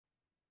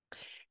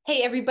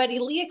Hey everybody,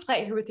 Leah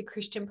Klett here with the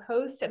Christian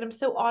Post, and I'm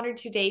so honored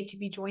today to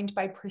be joined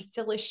by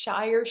Priscilla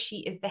Shirer. She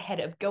is the head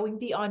of Going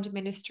Beyond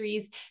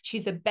Ministries.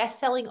 She's a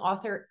best-selling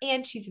author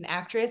and she's an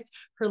actress.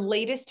 Her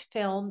latest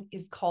film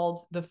is called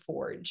The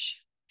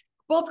Forge.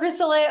 Well,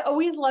 Priscilla, I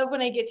always love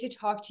when I get to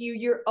talk to you.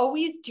 You're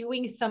always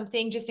doing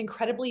something just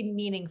incredibly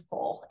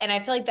meaningful. And I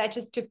feel like that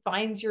just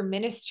defines your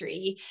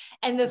ministry.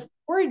 And The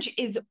Forge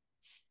is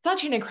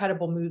such an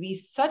incredible movie,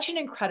 such an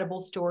incredible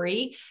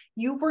story.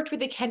 You've worked with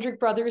the Kendrick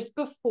brothers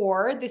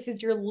before. This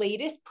is your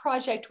latest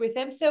project with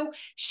them. So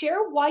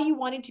share why you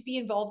wanted to be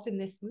involved in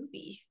this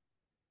movie.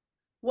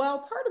 Well,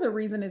 part of the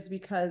reason is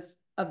because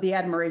of the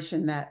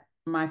admiration that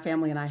my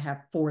family and I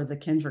have for the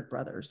Kendrick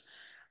brothers.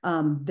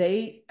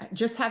 They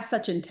just have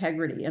such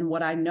integrity. And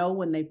what I know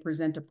when they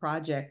present a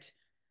project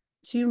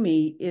to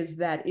me is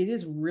that it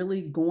is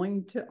really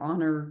going to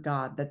honor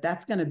God, that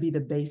that's going to be the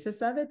basis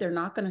of it. They're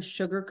not going to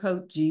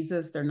sugarcoat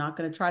Jesus. They're not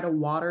going to try to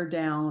water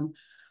down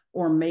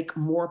or make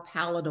more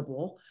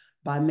palatable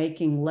by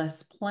making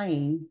less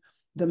plain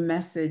the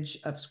message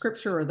of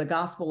scripture or the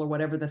gospel or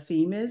whatever the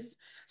theme is.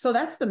 So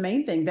that's the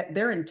main thing, that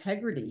their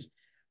integrity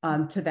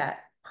to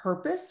that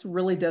purpose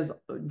really does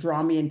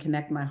draw me and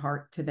connect my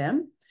heart to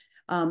them.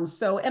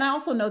 And I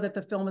also know that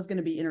the film is going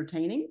to be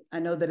entertaining. I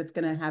know that it's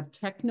going to have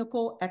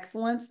technical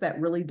excellence that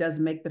really does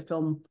make the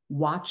film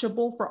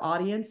watchable for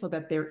audience so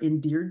that they're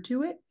endeared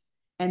to it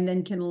and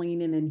then can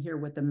lean in and hear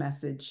what the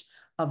message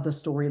of the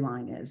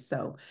storyline is.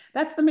 So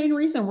that's the main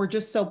reason we're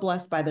just so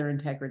blessed by their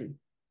integrity.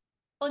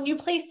 Well, and you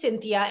play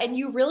Cynthia and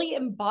you really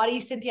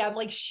embody Cynthia. I'm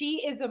like,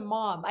 she is a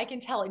mom. I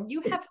can tell. And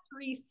you have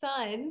three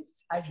sons.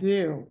 I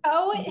do.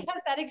 How has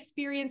that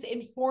experience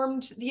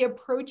informed the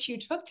approach you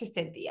took to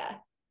Cynthia?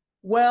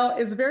 Well,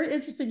 it's very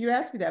interesting you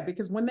asked me that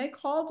because when they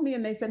called me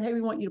and they said, hey,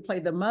 we want you to play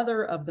the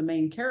mother of the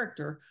main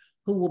character,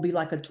 who will be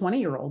like a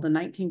 20-year-old, a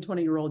 19,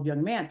 20-year-old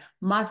young man,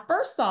 my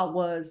first thought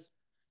was,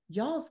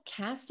 y'all's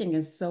casting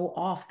is so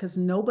off because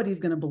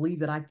nobody's going to believe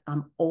that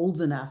I'm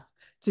old enough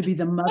to be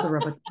the mother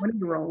of a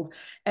 20-year-old.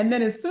 And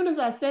then as soon as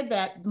I said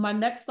that, my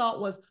next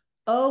thought was,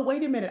 oh,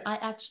 wait a minute, I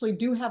actually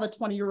do have a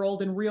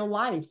 20-year-old in real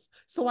life.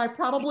 So I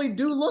probably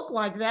do look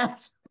like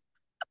that.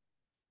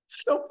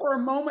 So for a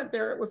moment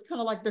there, it was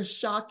kind of like the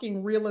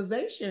shocking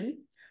realization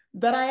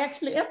that I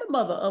actually am a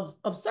mother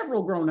of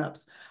several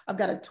grown-ups. I've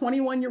got a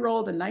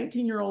 21-year-old, a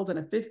 19-year-old, and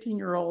a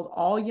 15-year-old,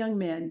 all young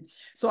men.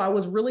 So I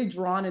was really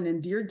drawn and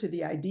endeared to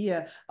the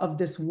idea of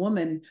this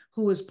woman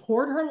who has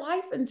poured her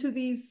life into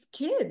these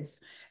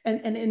kids and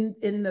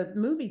in the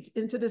movie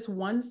into this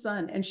one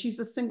son. And she's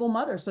a single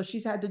mother. So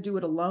she's had to do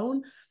it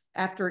alone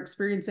after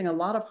experiencing a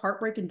lot of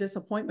heartbreak and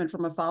disappointment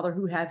from a father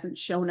who hasn't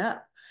shown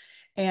up.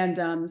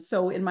 And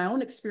so, in my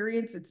own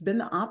experience, it's been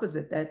the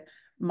opposite that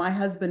my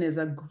husband is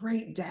a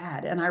great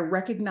dad, and I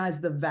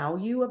recognize the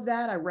value of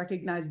that. I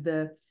recognize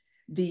the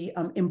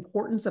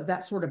importance of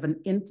that sort of an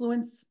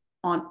influence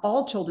on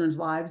all children's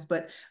lives.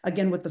 But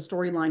again, with the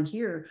storyline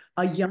here,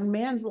 a young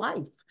man's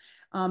life.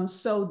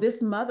 So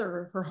this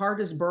mother, her heart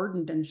is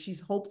burdened, and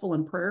she's hopeful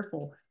and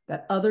prayerful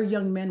that other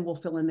young men will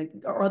fill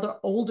in or other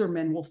older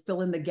men will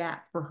fill in the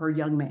gap for her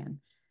young man.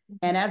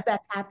 And as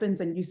that happens,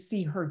 and you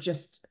see her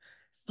just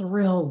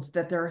thrilled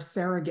that there are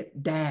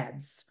surrogate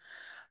dads,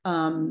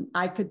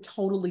 I could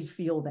totally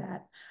feel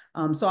that.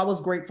 So I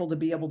was grateful to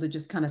be able to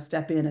just kind of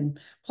step in and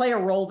play a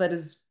role that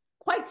is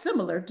quite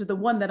similar to the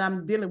one that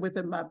I'm dealing with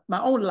in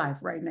my own life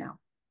right now.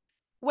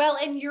 Well,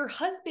 and your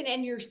husband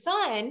and your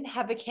son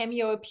have a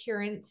cameo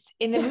appearance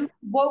in the Yeah. movie.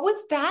 What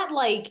was that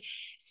like?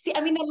 See,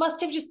 I mean, that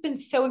must have just been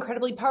so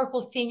incredibly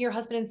powerful seeing your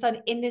husband and son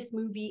in this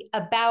movie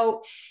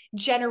about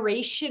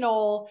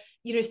generational,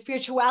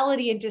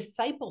 spirituality and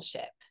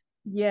discipleship.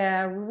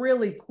 Yeah,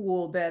 really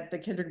cool that the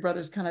Kendrick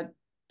brothers kind of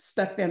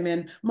stuck them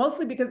in,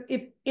 mostly because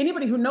if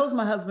anybody who knows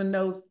my husband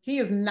knows he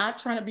is not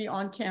trying to be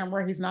on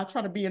camera, he's not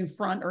trying to be in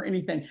front or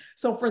anything.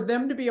 So for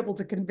them to be able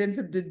to convince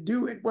him to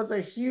do it was a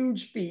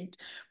huge feat.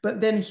 But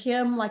then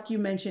him, like you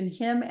mentioned,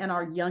 him and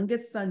our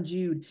youngest son,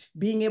 Jude,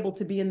 being able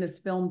to be in this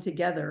film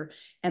together,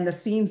 and the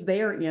scenes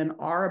they are in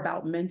are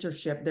about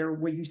mentorship. There,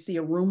 where you see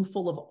a room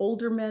full of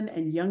older men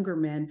and younger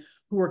men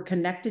who are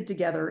connected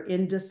together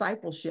in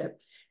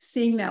discipleship.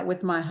 Seeing that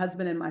with my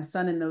husband and my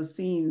son in those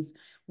scenes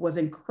was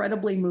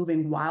incredibly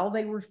moving while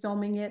they were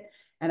filming it.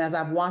 And as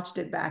I've watched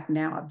it back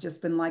now, I've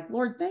just been like,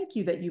 Lord, thank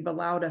you that you've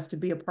allowed us to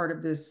be a part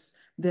of this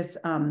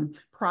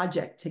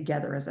project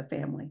together as a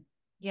family.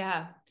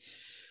 Yeah.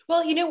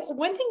 Well,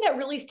 one thing that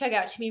really stuck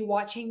out to me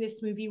watching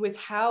this movie was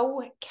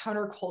how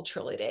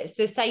countercultural it is.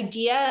 This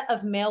idea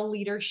of male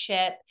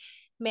leadership,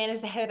 man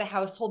is the head of the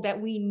household, that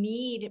we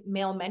need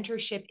male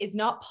mentorship is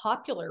not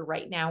popular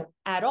right now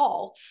at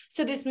all.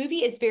 So this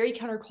movie is very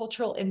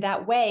countercultural in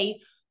that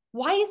way.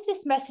 Why is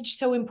this message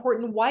so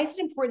important? Why is it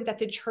important that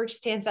the church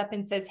stands up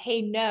and says,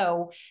 hey,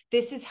 no,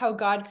 this is how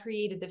God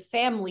created the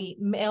family?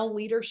 Male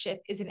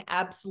leadership is an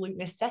absolute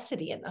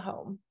necessity in the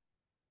home.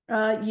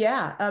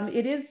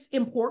 It is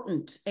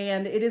important,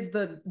 and it is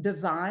the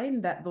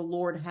design that the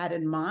Lord had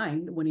in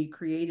mind when He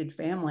created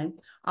family.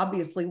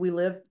 Obviously, we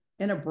live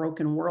in a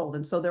broken world,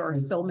 and so there are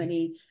so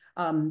many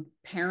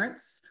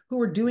parents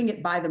who are doing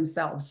it by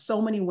themselves.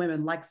 So many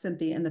women like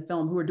Cynthia in the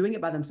film who are doing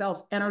it by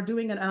themselves and are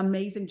doing an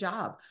amazing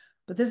job.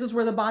 But this is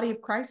where the body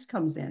of Christ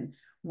comes in,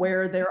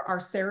 where there are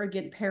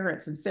surrogate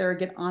parents and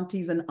surrogate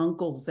aunties and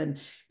uncles and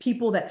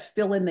people that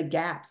fill in the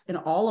gaps in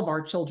all of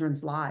our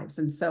children's lives.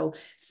 And so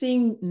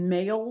seeing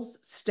males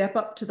step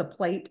up to the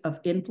plate of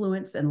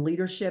influence and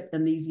leadership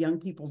in these young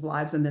people's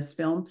lives in this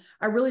film,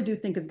 I really do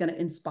think is going to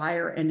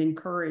inspire and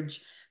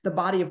encourage the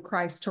body of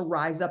Christ to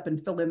rise up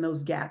and fill in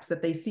those gaps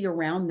that they see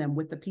around them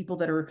with the people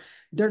that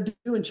they're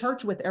doing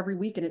church with every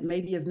week, and it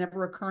maybe is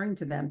never occurring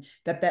to them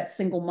that that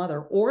single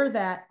mother or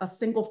that a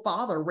single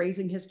father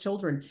raising his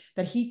children,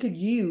 that he could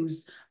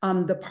use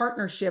the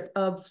partnership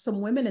of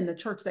some women in the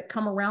church that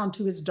come around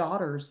to his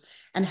daughters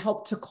and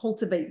help to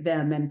cultivate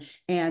them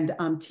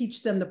and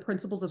teach them the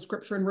principles of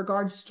Scripture in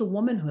regards to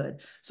womanhood.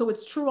 So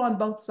it's true on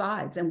both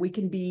sides, and we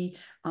can be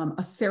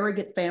a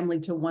surrogate family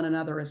to one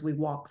another as we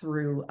walk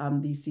through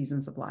these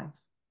seasons of life.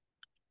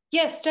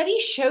 Yes,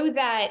 studies show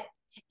that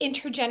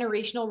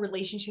intergenerational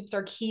relationships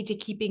are key to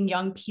keeping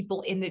young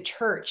people in the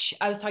church.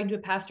 I was talking to a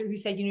pastor who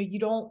said,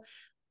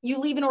 you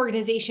leave an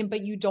organization,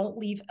 but you don't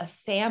leave a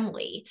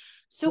family.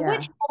 So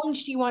what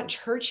challenge do you want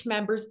church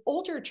members,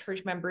 older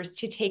church members,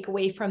 to take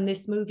away from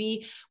this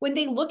movie when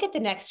they look at the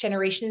next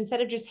generation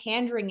instead of just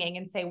hand wringing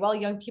and say, well,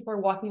 young people are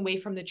walking away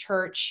from the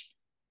church.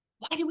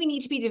 Why do we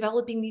need to be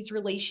developing these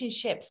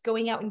relationships,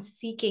 going out and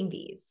seeking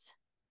these?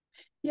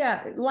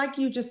 Yeah, like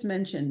you just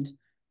mentioned,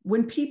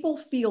 when people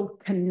feel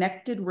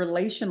connected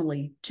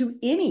relationally to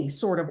any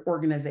sort of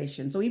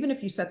organization, so even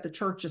if you set the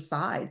church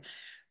aside,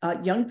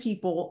 young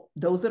people,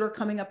 those that are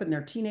coming up in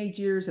their teenage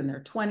years and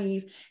their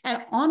 20s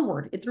and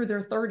onward through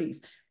their 30s,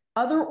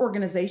 other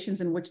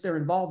organizations in which they're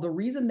involved, the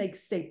reason they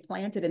stay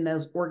planted in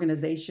those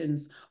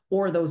organizations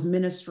or those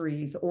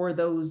ministries or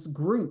those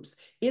groups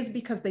is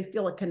because they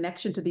feel a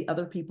connection to the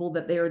other people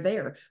that they are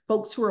there,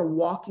 folks who are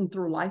walking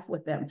through life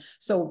with them.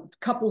 So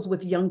couples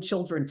with young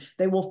children,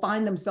 they will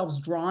find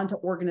themselves drawn to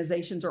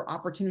organizations or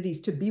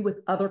opportunities to be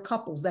with other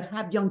couples that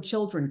have young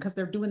children because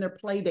they're doing their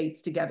play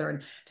dates together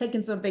and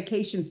taking some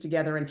vacations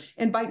together and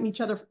inviting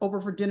each other over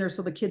for dinner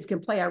so the kids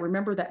can play. I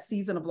remember that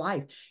season of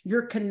life.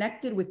 You're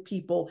connected with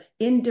people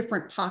in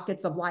different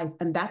pockets of life,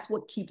 and that's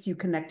what keeps you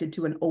connected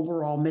to an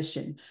overall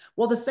mission.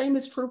 Well, the same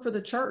is true for the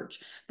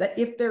church, that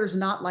if there's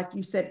not, like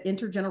you said,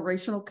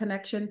 intergenerational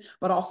connection,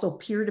 but also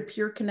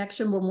peer-to-peer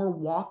connection when we're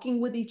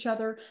walking with each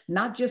other,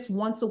 not just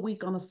once a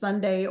week on a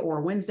Sunday or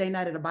a Wednesday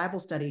night at a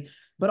Bible study,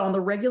 but on the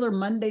regular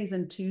Mondays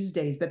and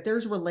Tuesdays, that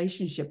there's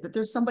relationship, that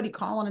there's somebody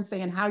calling and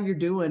saying how you're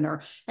doing,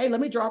 or, hey,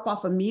 let me drop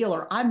off a meal,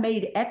 or I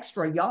made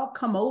extra, y'all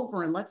come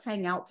over and let's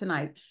hang out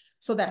tonight.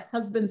 So that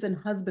husbands and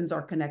husbands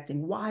are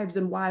connecting, wives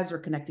and wives are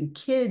connecting,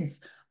 kids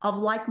of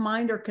like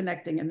mind are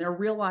connecting, and they're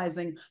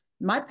realizing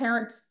my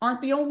parents aren't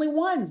the only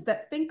ones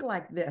that think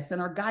like this and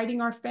are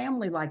guiding our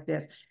family like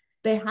this.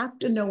 They have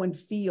to know and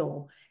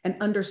feel and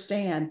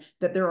understand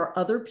that there are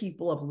other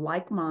people of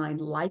like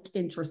mind, like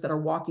interest that are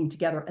walking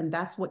together. And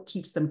that's what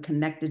keeps them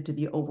connected to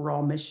the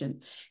overall mission.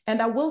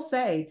 And I will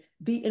say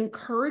the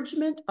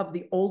encouragement of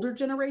the older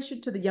generation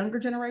to the younger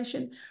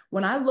generation,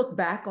 when I look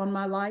back on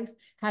my life,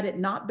 had it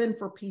not been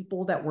for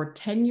people that were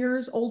 10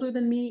 years older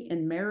than me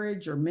in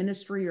marriage or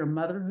ministry or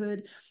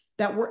motherhood,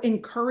 that were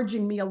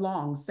encouraging me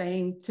along,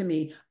 saying to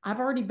me, I've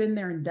already been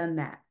there and done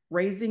that.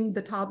 Raising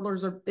the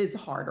toddlers is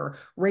hard, or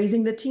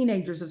raising the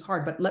teenagers is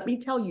hard. But let me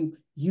tell you,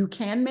 you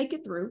can make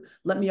it through.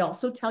 Let me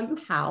also tell you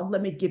how.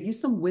 Let me give you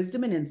some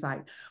wisdom and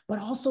insight, but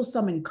also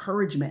some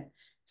encouragement.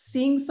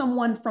 Seeing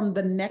someone from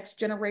the next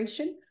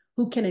generation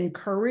who can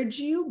encourage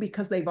you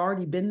because they've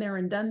already been there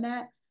and done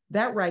that,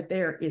 that right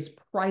there is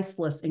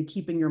priceless in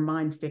keeping your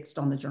mind fixed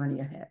on the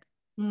journey ahead.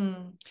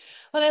 When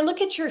I look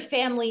at your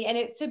family, and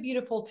it's so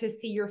beautiful to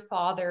see your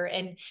father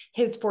and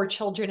his 4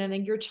 children, and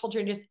then your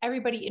children, just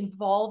everybody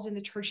involved in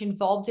the church,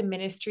 involved in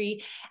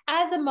ministry.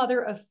 As a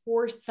mother of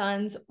 4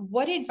 sons,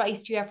 what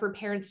advice do you have for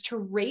parents to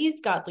raise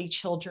godly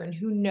children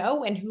who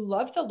know and who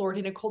love the Lord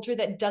in a culture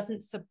that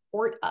doesn't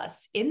support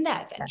us in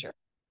that venture?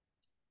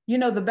 You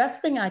know, the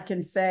best thing I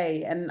can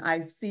say, and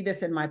I see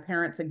this in my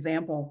parents'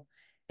 example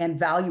and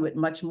value it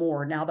much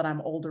more now that I'm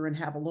older and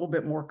have a little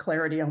bit more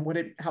clarity on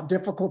how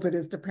difficult it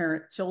is to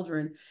parent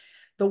children.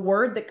 The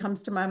word that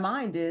comes to my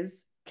mind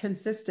is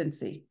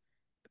consistency.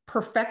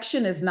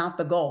 Perfection is not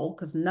the goal,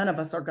 because none of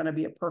us are going to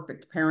be a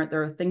perfect parent.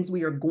 There are things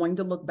we are going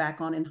to look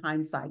back on in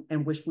hindsight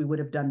and wish we would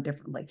have done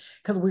differently,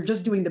 because we're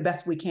just doing the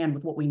best we can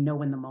with what we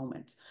know in the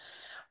moment.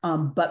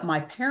 But my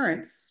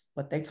parents,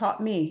 what they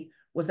taught me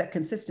was that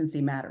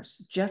consistency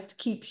matters. Just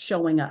keep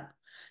showing up.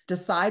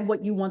 Decide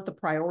what you want the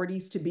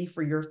priorities to be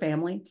for your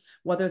family,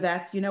 whether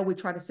that's, we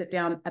try to sit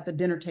down at the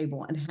dinner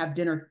table and have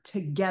dinner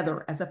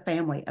together as a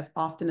family as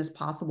often as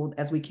possible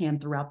as we can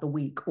throughout the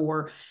week.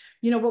 Or,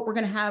 what we're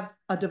going to have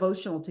a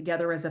devotional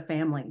together as a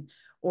family.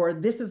 Or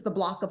this is the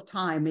block of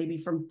time, maybe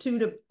from 2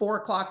 to 4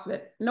 o'clock,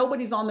 that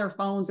nobody's on their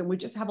phones and we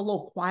just have a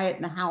little quiet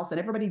in the house and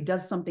everybody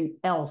does something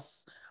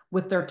else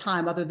with their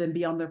time other than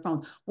be on their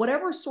phone.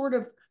 Whatever sort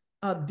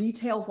of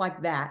details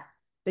like that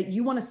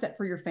you want to set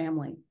for your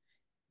family.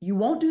 You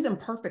won't do them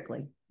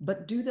perfectly,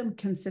 but do them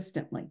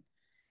consistently.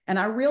 And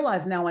I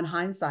realize now in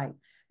hindsight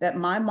that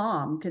my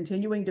mom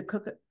continuing to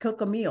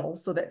cook a meal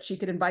so that she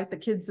could invite the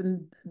kids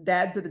and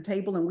dad to the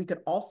table and we could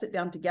all sit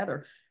down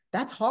together.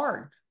 That's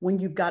hard when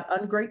you've got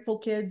ungrateful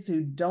kids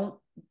who don't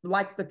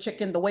like the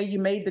chicken the way you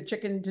made the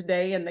chicken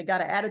today, and they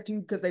got an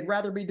attitude because they'd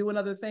rather be doing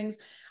other things.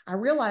 I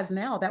realize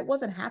now that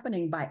wasn't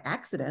happening by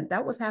accident.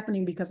 That was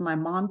happening because my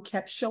mom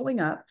kept showing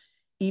up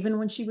even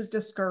when she was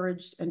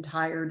discouraged and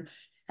tired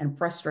and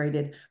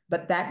frustrated.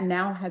 But that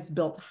now has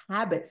built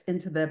habits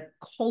into the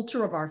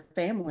culture of our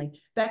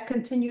family that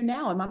continue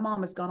now. And my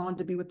mom has gone on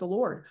to be with the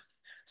Lord.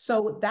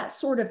 So that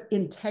sort of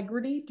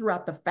integrity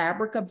throughout the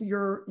fabric of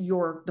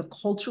the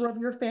culture of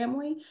your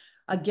family.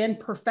 Again,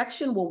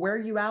 perfection will wear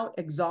you out,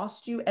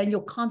 exhaust you, and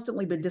you'll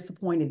constantly be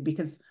disappointed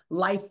because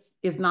life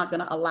is not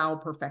going to allow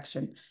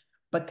perfection.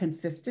 But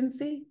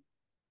consistency,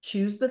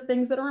 choose the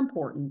things that are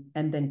important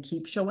and then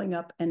keep showing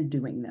up and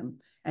doing them,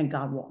 and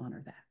God will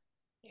honor that.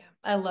 Yeah,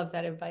 I love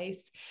that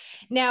advice.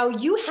 Now,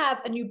 you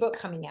have a new book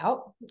coming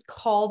out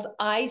called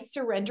I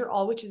Surrender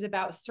All, which is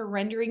about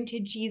surrendering to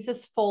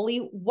Jesus fully.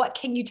 What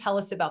can you tell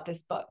us about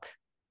this book?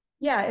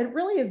 Yeah, it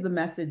really is the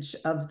message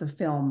of the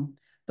film,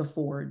 The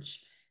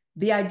Forge.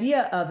 The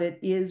idea of it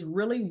is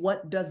really,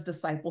 what does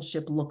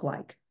discipleship look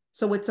like?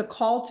 So it's a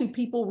call to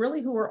people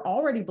really who are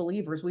already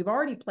believers. We've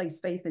already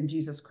placed faith in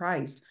Jesus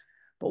Christ.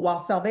 But while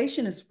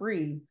salvation is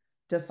free,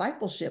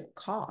 discipleship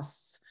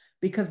costs,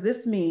 because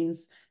this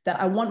means that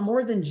I want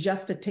more than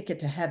just a ticket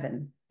to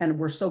heaven. And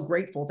we're so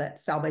grateful that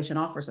salvation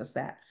offers us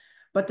that.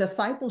 But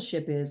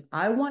discipleship is,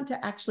 I want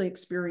to actually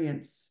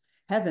experience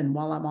heaven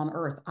while I'm on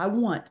earth. I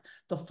want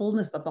the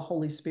fullness of the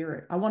Holy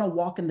Spirit. I want to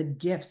walk in the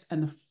gifts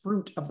and the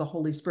fruit of the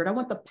Holy Spirit. I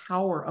want the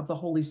power of the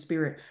Holy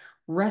Spirit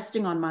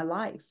resting on my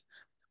life.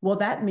 Well,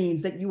 that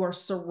means that you are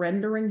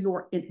surrendering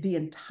the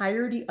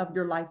entirety of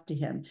your life to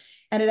Him.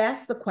 And it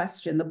asks the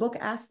question, the book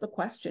asks the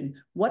question,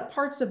 what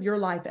parts of your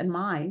life and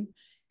mine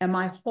am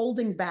I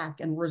holding back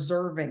and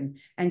reserving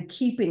and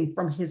keeping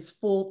from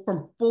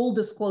full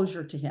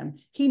disclosure to Him?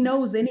 He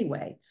knows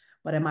anyway,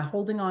 but am I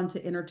holding on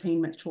to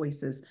entertainment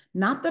choices?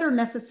 Not that are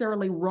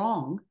necessarily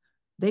wrong,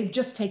 they've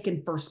just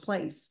taken first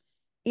place.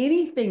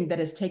 Anything that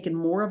has taken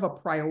more of a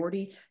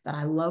priority, that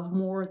I love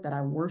more, that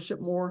I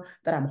worship more,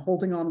 that I'm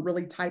holding on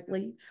really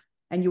tightly.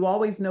 And you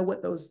always know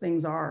what those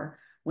things are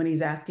when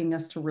He's asking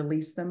us to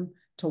release them,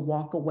 to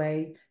walk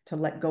away, to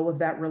let go of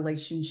that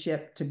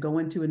relationship, to go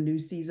into a new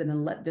season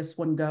and let this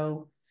one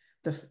go.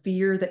 The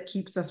fear that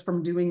keeps us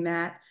from doing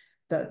that,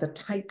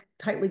 the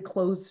tightly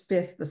closed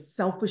fist, the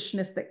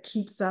selfishness that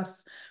keeps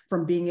us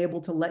from being able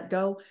to let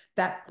go,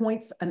 that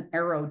points an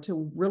arrow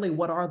to really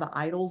what are the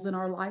idols in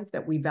our life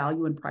that we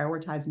value and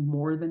prioritize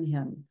more than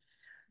Him.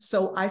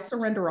 So I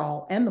Surrender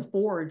All and The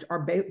Forge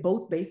are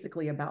both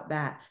basically about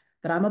that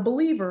I'm a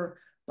believer,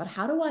 but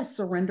how do I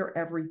surrender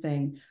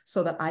everything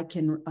so that I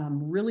can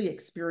really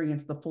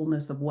experience the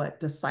fullness of what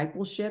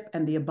discipleship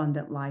and the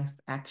abundant life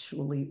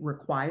actually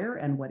require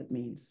and what it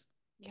means?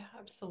 Yeah,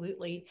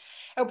 absolutely.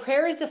 Oh,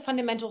 prayer is a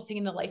fundamental thing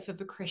in the life of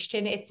a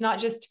Christian. It's not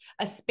just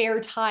a spare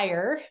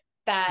tire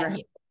that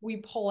Right. we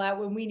pull out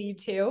when we need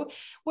to.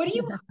 What do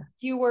you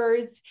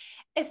viewers,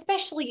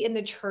 especially in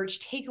the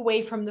church, take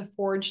away from The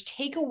Forge,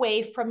 take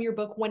away from your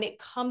book when it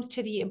comes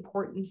to the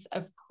importance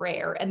of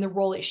prayer and the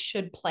role it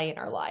should play in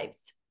our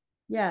lives?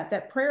 Yeah,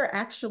 that prayer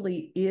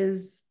actually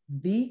is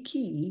the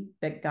key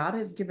that God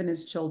has given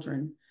His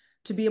children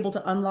to be able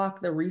to unlock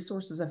the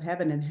resources of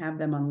heaven and have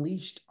them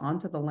unleashed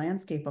onto the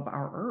landscape of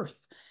our earth.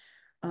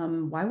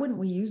 Why wouldn't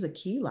we use a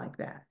key like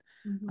that?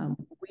 Mm-hmm.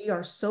 We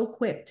are so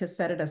quick to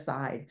set it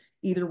aside,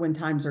 either when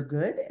times are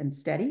good and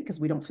steady because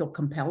we don't feel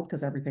compelled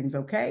because everything's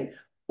okay,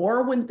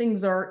 or when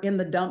things are in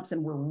the dumps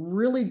and we're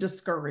really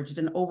discouraged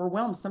and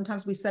overwhelmed.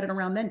 Sometimes we set it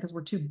around then because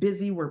we're too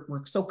busy, we're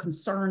so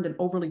concerned and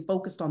overly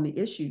focused on the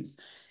issues.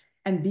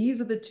 And these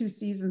are the two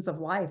seasons of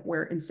life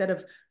where instead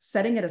of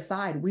setting it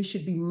aside, we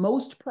should be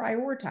most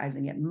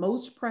prioritizing it,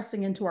 most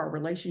pressing into our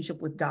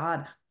relationship with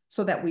God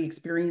so that we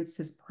experience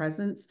His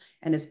presence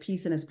and His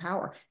peace and His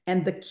power.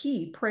 And the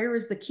key, prayer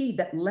is the key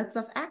that lets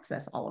us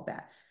access all of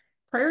that.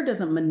 Prayer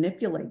doesn't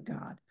manipulate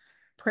God.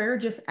 Prayer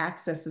just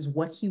accesses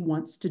what He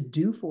wants to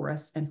do for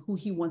us and who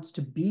He wants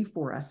to be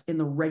for us in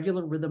the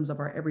regular rhythms of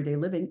our everyday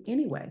living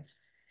anyway.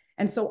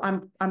 And so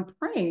I'm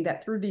praying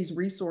that through these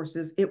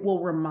resources, it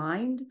will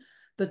remind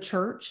the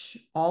church,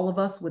 all of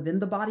us within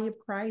the body of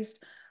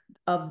Christ,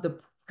 of the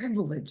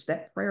privilege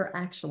that prayer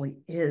actually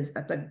is,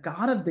 that the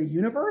God of the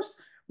universe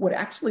would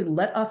actually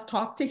let us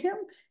talk to Him,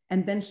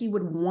 and then He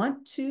would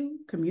want to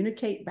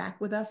communicate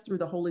back with us through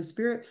the Holy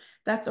Spirit.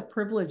 That's a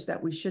privilege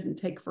that we shouldn't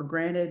take for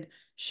granted,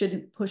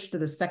 shouldn't push to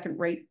the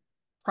second-rate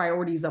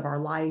priorities of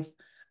our life,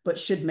 but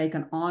should make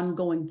an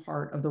ongoing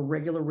part of the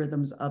regular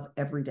rhythms of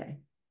every day.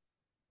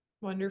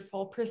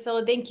 Wonderful.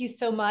 Priscilla, thank you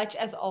so much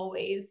as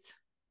always.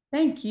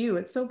 Thank you.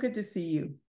 It's so good to see you.